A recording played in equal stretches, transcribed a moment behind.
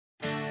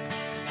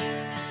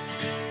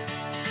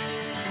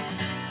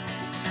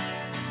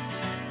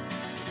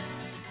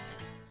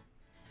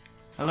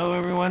Hello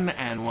everyone,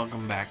 and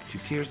welcome back to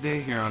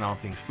Tuesday here on All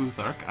Things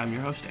Futhark. I'm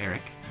your host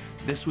Eric.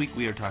 This week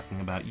we are talking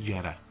about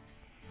Jera.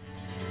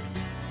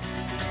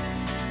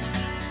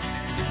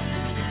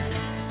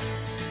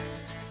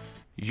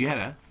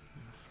 Jera,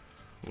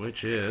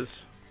 which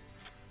is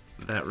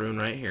that rune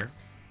right here.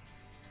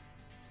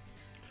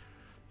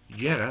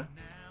 Jera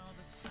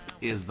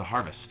is the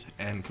harvest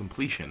and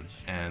completion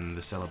and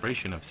the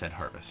celebration of said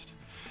harvest.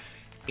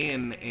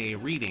 In a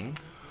reading,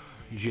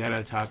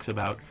 Jera talks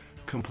about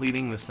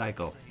completing the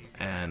cycle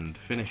and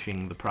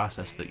finishing the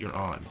process that you're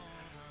on.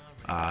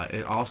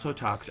 It also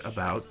talks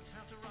about,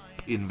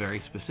 in very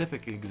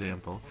specific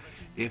example,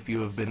 if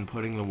you have been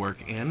putting the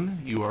work in,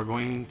 you are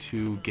going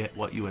to get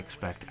what you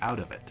expect out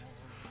of it.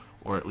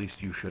 Or at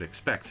least you should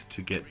expect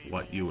to get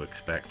what you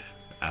expect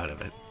out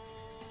of it.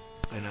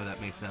 I know that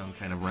may sound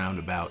kind of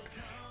roundabout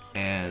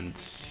and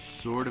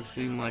sort of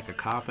seem like a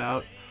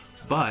cop-out,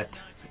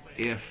 but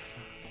if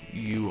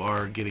you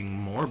are getting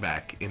more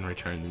back in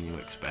return than you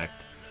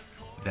expect,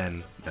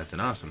 then that's an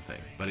awesome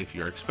thing. But if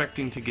you're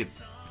expecting to get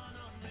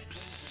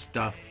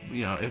stuff,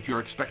 if you're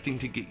expecting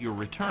to get your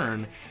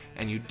return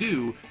and you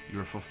do,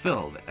 you're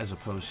fulfilled as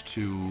opposed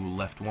to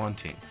left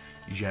wanting.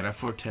 Jera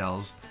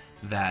foretells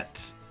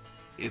that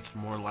it's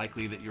more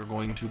likely that you're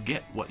going to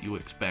get what you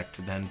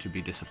expect than to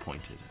be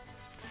disappointed.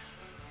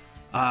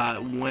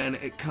 When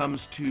it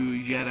comes to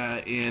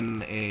Jera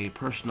in a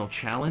personal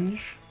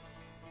challenge,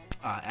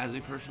 as a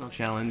personal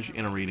challenge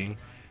in a reading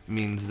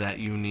means that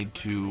you need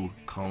to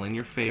call in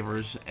your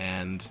favors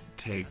and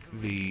take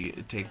the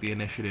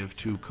initiative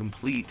to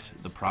complete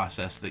the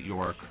process that you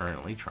are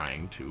currently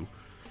trying to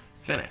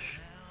finish.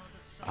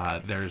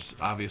 There's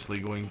obviously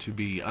going to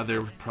be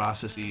other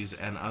processes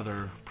and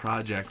other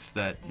projects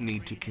that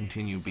need to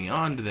continue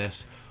beyond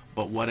this,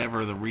 but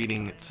whatever the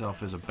reading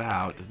itself is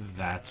about,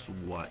 that's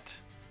what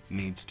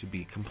needs to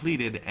be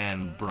completed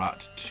and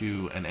brought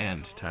to an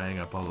end, tying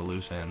up all the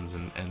loose ends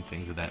and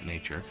things of that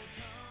nature.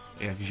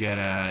 If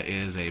Jera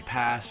is a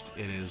past,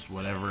 it is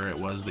whatever it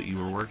was that you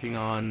were working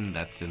on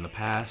that's in the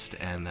past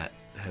and that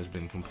has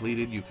been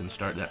completed. You can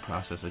start that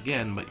process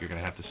again, but you're going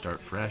to have to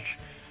start fresh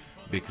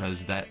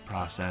because that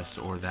process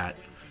or that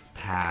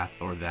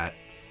path or that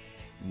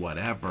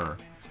whatever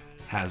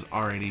has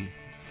already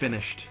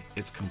finished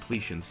its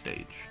completion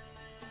stage.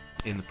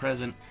 In the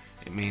present,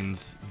 it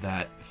means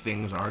that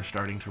things are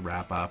starting to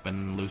wrap up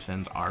and loose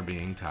ends are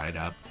being tied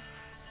up,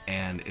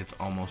 and it's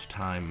almost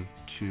time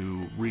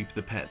to reap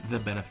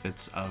the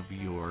benefits of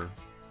your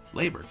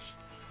labors.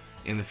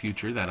 In the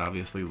future, that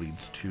obviously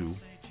leads to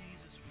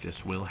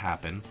this will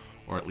happen,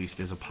 or at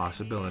least is a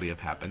possibility of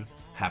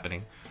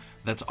happening.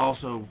 That's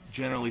also,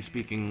 generally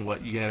speaking, what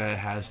Jera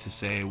has to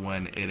say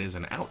when it is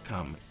an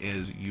outcome,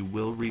 is you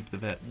will reap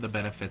the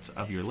benefits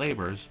of your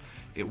labors,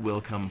 it will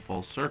come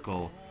full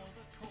circle,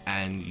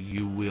 and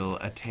you will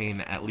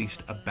attain at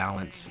least a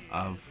balance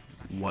of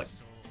what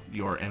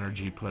your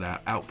energy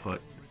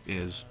output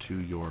is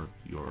to your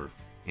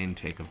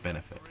intake of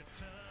benefit.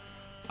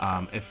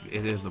 If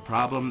it is a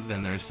problem,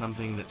 then there's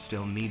something that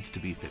still needs to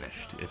be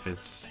finished. If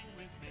it's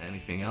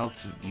anything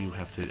else, you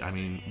have to,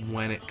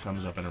 when it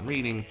comes up in a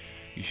reading,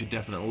 you should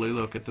definitely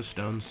look at the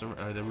stones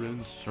or the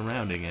runes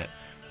surrounding it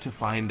to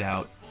find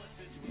out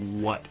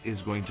what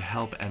is going to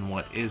help and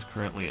what is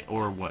currently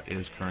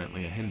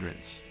a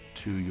hindrance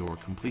to your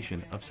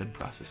completion of said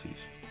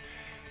processes.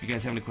 If you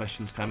guys have any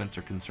questions, comments,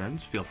 or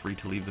concerns, feel free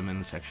to leave them in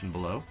the section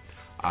below.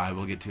 I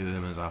will get to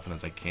them as often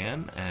as I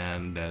can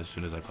and as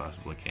soon as I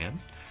possibly can.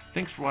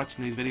 Thanks for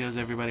watching these videos,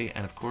 everybody,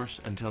 and of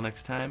course, until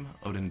next time,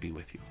 Odin be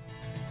with you.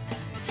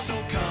 So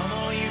come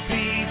all you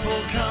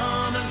people,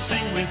 come and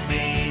sing with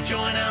me.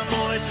 Join our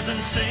voices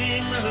and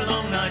sing the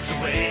long nights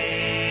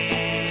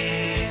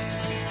away.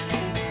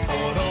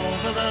 All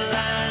over the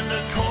land,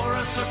 a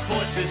chorus of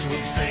voices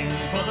will sing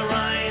for